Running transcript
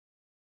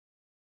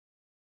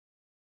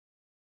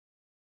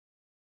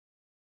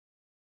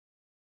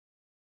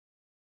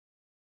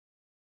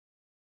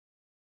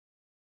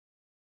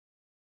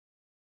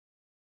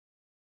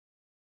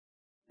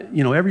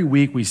Every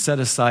week we set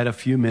aside a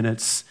few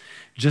minutes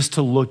just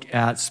to look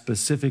at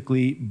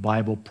specifically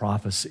Bible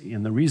prophecy.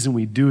 And the reason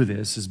we do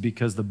this is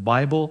because the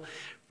Bible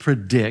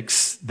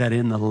predicts that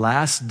in the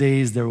last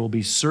days there will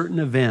be certain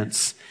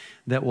events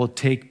that will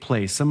take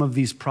place. Some of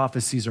these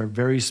prophecies are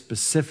very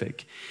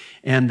specific,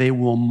 and they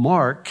will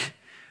mark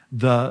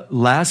the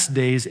last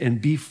days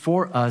and be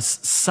for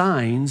us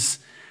signs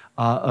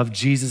of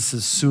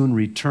Jesus' soon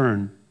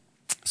return.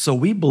 So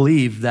we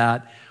believe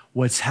that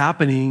what's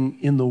happening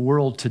in the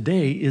world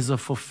today is a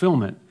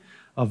fulfillment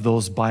of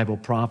those Bible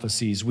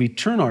prophecies. We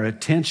turn our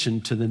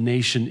attention to the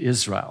nation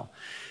Israel.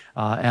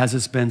 As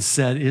it's been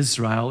said,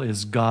 Israel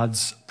is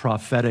God's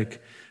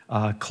prophetic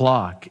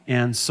clock.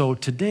 And so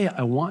today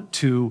I want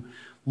to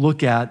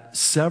look at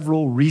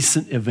several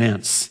recent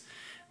events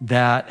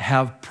that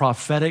have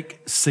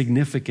prophetic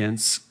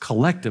significance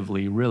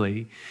collectively,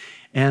 really,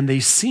 and they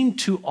seem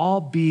to all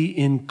be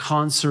in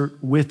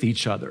concert with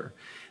each other.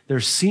 There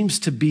seems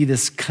to be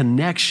this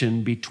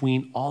connection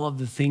between all of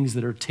the things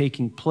that are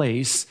taking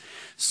place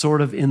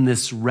sort of in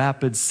this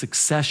rapid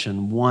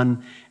succession,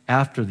 one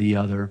after the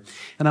other.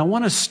 And I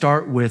want to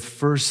start with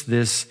first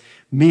this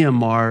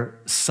Myanmar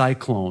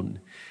cyclone,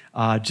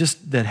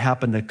 just that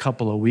happened a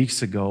couple of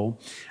weeks ago.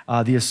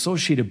 The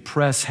Associated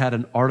Press had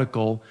an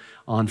article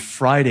on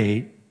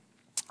Friday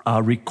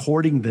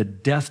recording the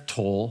death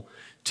toll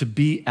to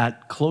be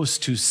at close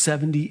to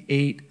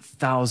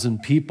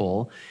 78,000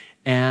 people.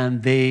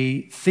 And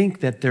they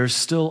think that there's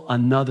still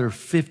another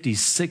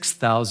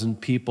 56,000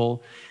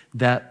 people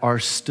that are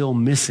still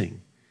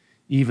missing,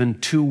 even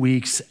 2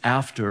 weeks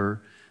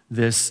after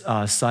this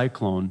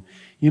cyclone.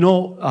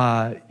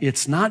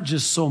 It's not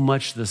just so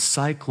much the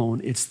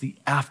cyclone, it's the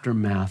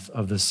aftermath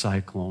of the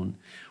cyclone.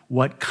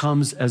 What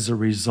comes as a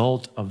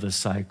result of the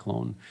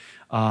cyclone,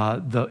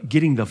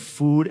 getting the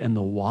food and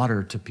the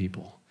water to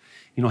people.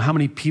 How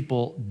many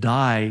people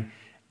die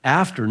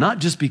after, not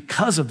just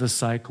because of the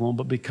cyclone,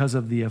 but because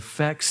of the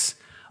effects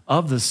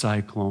of the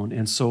cyclone.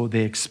 And so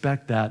they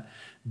expect that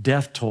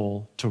death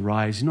toll to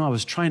rise. I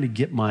was trying to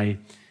get my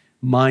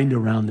mind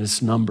around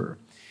this number.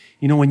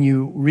 When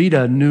you read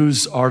a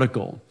news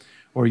article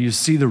or you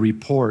see the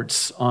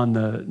reports on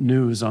the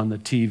news, on the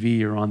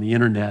TV or on the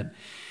internet,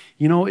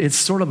 it's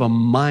sort of a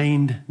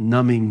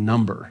mind-numbing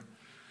number.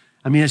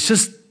 It's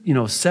just,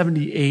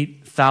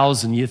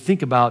 78,000. You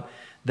think about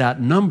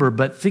that number,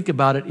 but think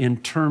about it in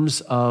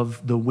terms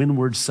of the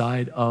windward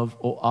side of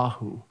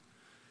Oahu.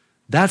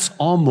 That's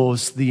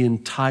almost the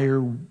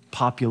entire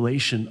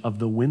population of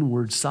the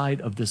windward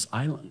side of this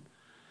island.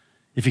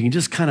 If you can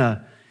just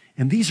and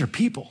these are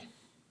people.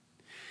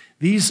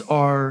 These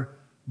are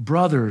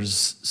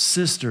brothers,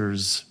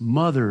 sisters,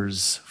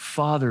 mothers,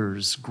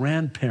 fathers,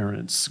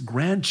 grandparents,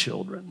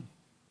 grandchildren.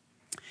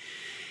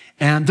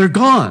 And they're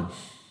gone.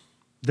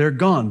 They're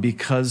gone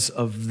because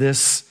of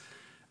this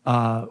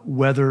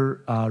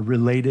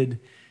weather-related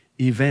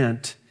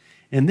event.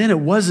 And then it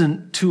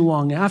wasn't too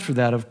long after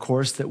that, of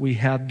course, that we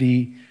had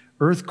the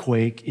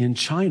earthquake in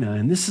China.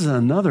 And this is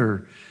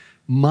another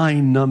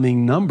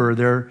mind-numbing number.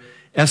 They're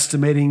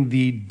estimating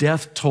the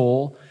death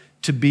toll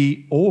to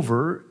be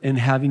over and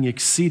having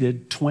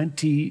exceeded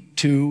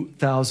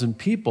 22,000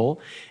 people.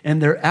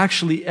 And they're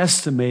actually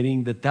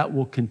estimating that that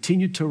will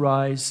continue to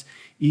rise,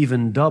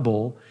 even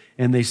double.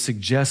 And they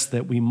suggest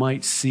that we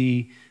might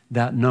see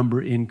that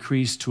number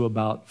increased to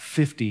about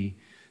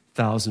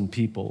 50,000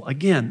 people.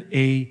 Again,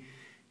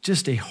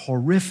 just a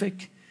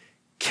horrific,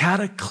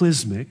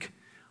 cataclysmic,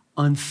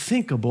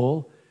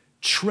 unthinkable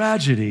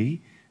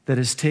tragedy that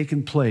has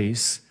taken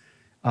place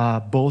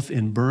both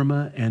in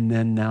Burma and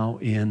then now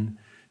in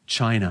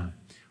China.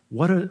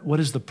 What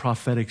is the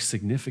prophetic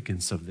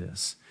significance of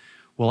this?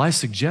 Well, I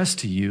suggest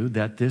to you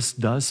that this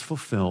does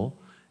fulfill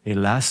a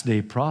last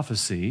day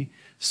prophecy,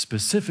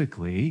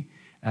 specifically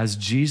as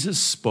Jesus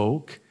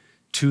spoke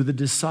to the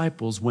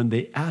disciples when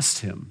they asked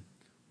him,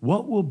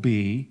 what will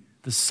be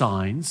the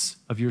signs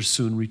of your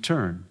soon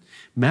return?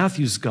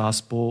 Matthew's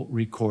gospel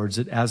records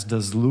it, as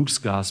does Luke's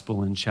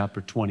gospel in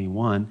chapter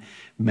 21.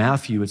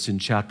 Matthew, it's in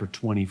chapter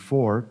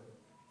 24,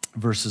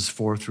 verses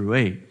 4 through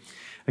 8.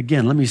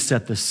 Again, let me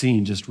set the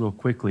scene just real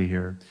quickly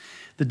here.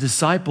 The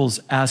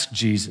disciples asked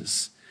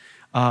Jesus,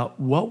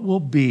 what will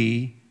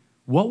the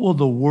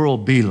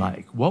world be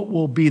like? What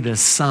will be the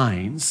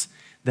signs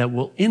that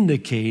will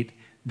indicate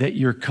that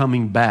you're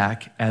coming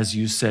back as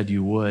you said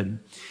you would?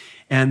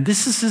 And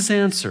this is his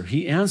answer.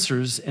 He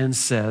answers and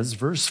says,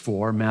 verse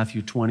 4,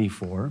 Matthew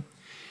 24,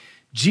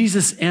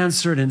 Jesus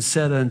answered and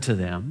said unto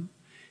them,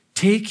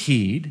 take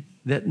heed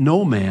that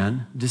no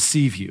man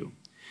deceive you.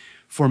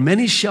 For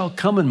many shall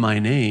come in my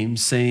name,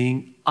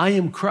 saying, I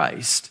am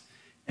Christ,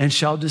 and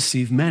shall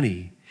deceive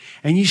many.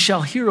 And ye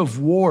shall hear of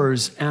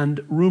wars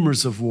and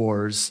rumors of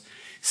wars.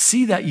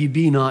 See that ye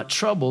be not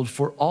troubled,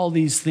 for all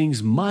these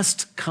things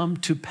must come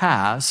to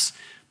pass,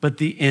 but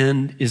the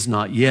end is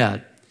not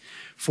yet.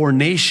 For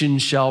nation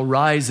shall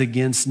rise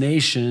against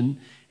nation,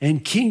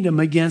 and kingdom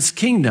against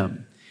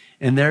kingdom.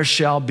 And there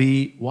shall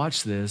be,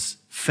 watch this,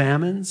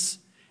 famines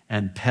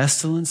and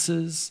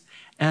pestilences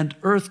and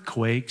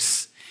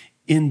earthquakes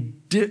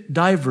in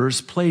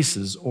diverse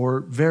places or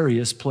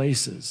various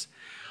places.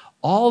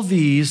 All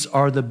these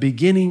are the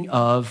beginning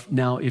of,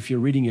 now if you're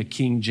reading a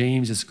King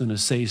James, it's going to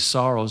say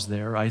sorrows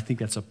there. I think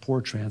that's a poor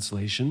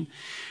translation.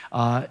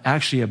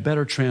 Actually, a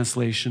better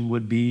translation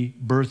would be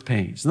birth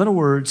pains. In other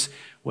words,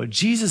 what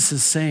Jesus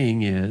is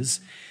saying is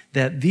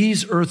that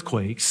these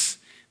earthquakes,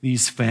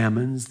 these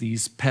famines,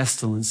 these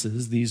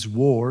pestilences, these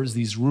wars,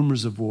 these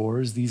rumors of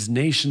wars, these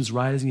nations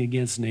rising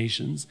against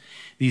nations,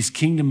 these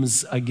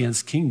kingdoms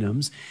against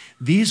kingdoms,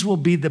 these will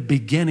be the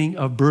beginning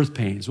of birth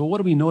pains. Well, what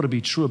do we know to be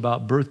true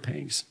about birth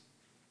pains?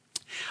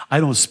 I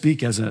don't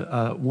speak as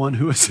one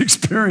who has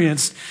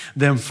experienced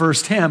them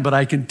firsthand, but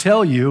I can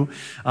tell you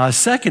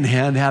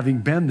secondhand, having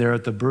been there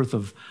at the birth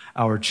of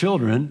our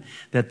children,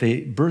 that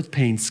the birth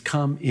pains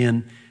come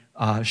in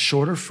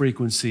shorter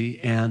frequency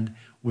and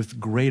with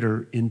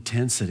greater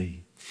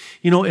intensity.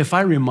 You know, if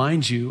I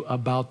remind you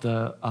about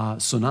the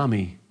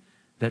tsunami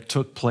that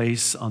took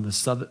place on the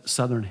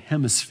southern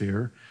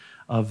hemisphere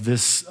of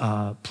this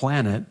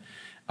planet,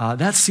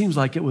 that seems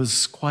like it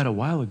was quite a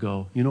while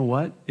ago. You know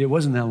what? It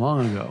wasn't that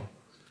long ago.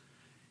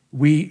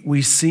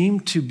 We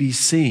seem to be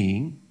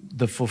seeing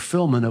the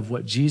fulfillment of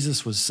what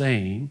Jesus was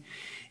saying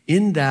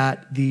in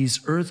that these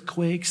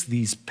earthquakes,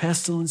 these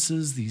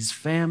pestilences, these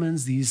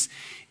famines, these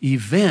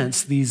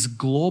events, these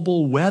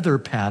global weather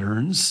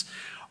patterns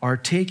are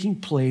taking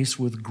place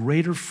with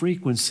greater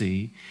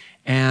frequency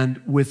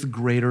and with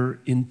greater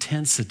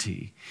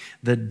intensity.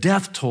 The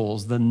death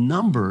tolls, the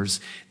numbers,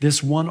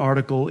 this one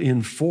article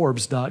in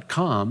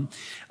Forbes.com,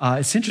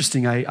 it's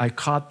interesting, I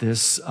caught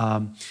this.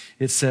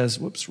 It says,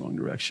 whoops, wrong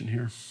direction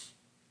here.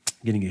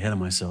 Getting ahead of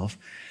myself.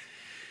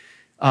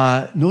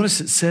 Notice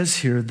it says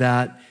here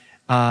that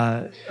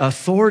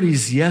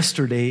authorities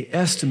yesterday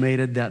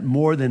estimated that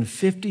more than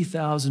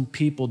 50,000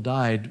 people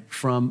died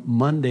from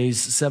Monday's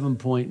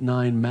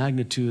 7.9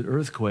 magnitude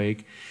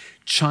earthquake,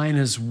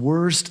 China's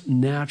worst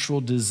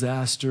natural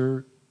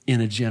disaster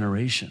in a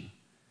generation.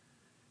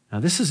 Now,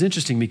 this is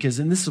interesting because,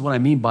 and this is what I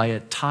mean by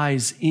it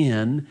ties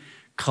in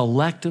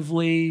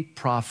collectively,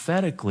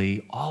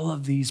 prophetically, all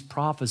of these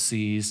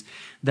prophecies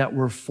that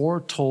were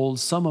foretold,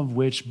 some of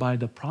which by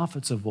the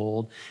prophets of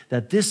old,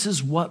 that this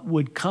is what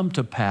would come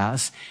to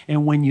pass.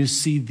 And when you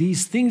see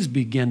these things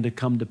begin to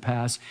come to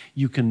pass,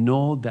 you can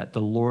know that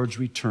the Lord's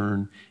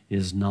return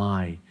is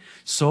nigh.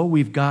 So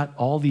we've got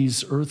all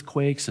these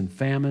earthquakes and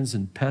famines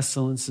and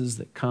pestilences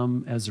that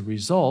come as a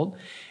result.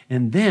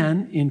 And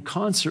then in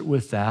concert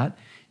with that,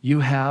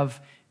 you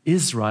have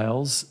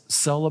Israel's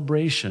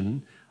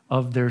celebration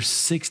of their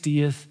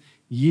 60th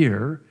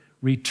year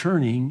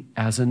returning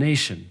as a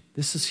nation.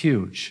 This is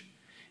huge.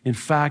 In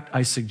fact,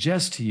 I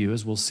suggest to you,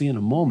 as we'll see in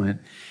a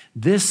moment,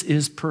 this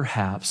is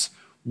perhaps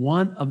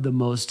one of the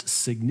most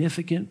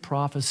significant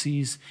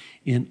prophecies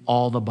in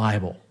all the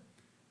Bible,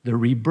 the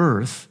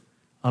rebirth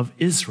of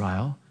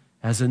Israel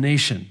as a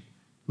nation.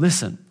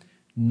 Listen,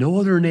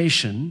 no other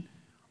nation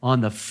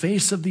on the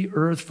face of the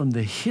earth from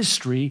the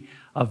history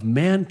of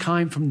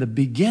mankind, from the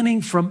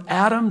beginning, from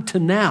Adam to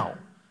now,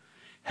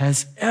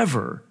 has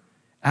ever,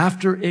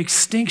 after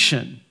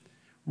extinction,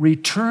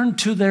 returned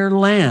to their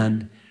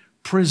land,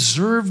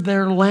 preserved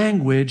their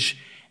language,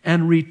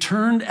 and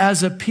returned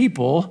as a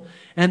people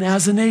and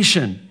as a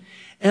nation.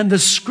 And the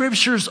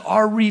scriptures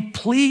are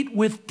replete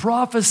with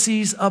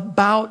prophecies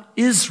about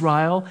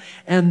Israel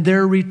and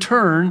their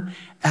return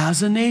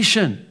as a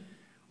nation.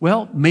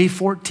 Well, May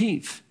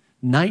 14th,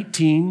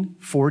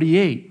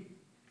 1948,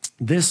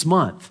 this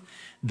month,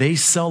 they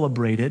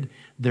celebrated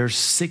their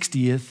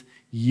 60th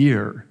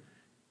year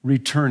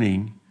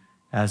returning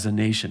as a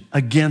nation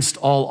against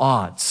all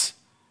odds.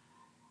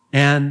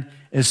 And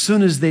as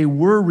soon as they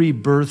were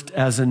rebirthed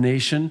as a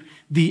nation,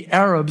 the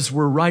Arabs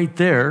were right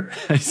there.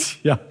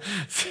 Yeah.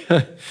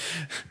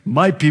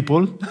 My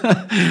people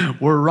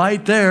were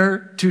right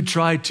there to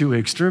try to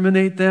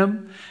exterminate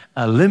them,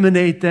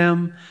 eliminate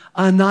them,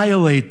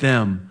 annihilate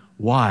them.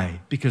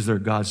 Why? Because they're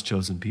God's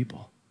chosen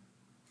people.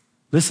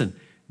 Listen,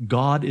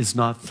 God is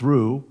not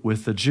through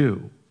with the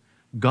Jew.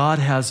 God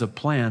has a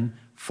plan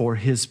for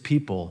his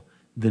people,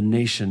 the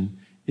nation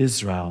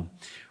Israel.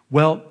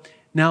 Well,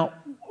 now,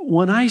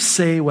 when I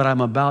say what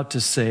I'm about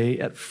to say,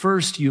 at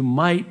first you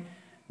might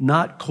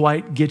not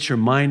quite get your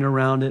mind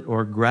around it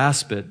or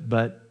grasp it,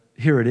 but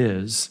here it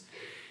is.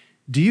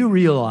 Do you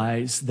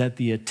realize that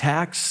the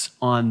attacks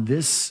on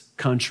this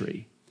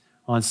country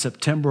on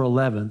September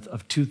 11th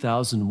of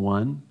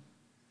 2001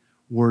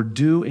 were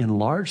due in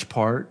large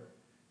part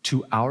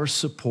to our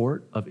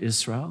support of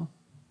Israel?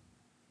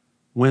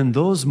 When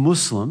those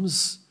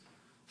Muslims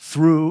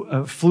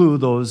flew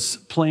those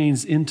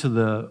planes into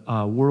the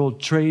World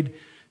Trade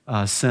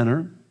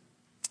Center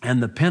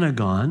and the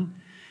Pentagon,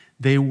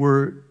 they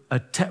were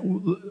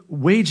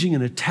waging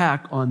an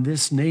attack on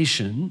this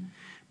nation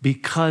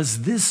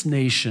because this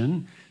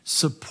nation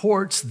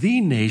supports the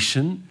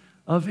nation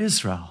of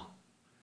Israel.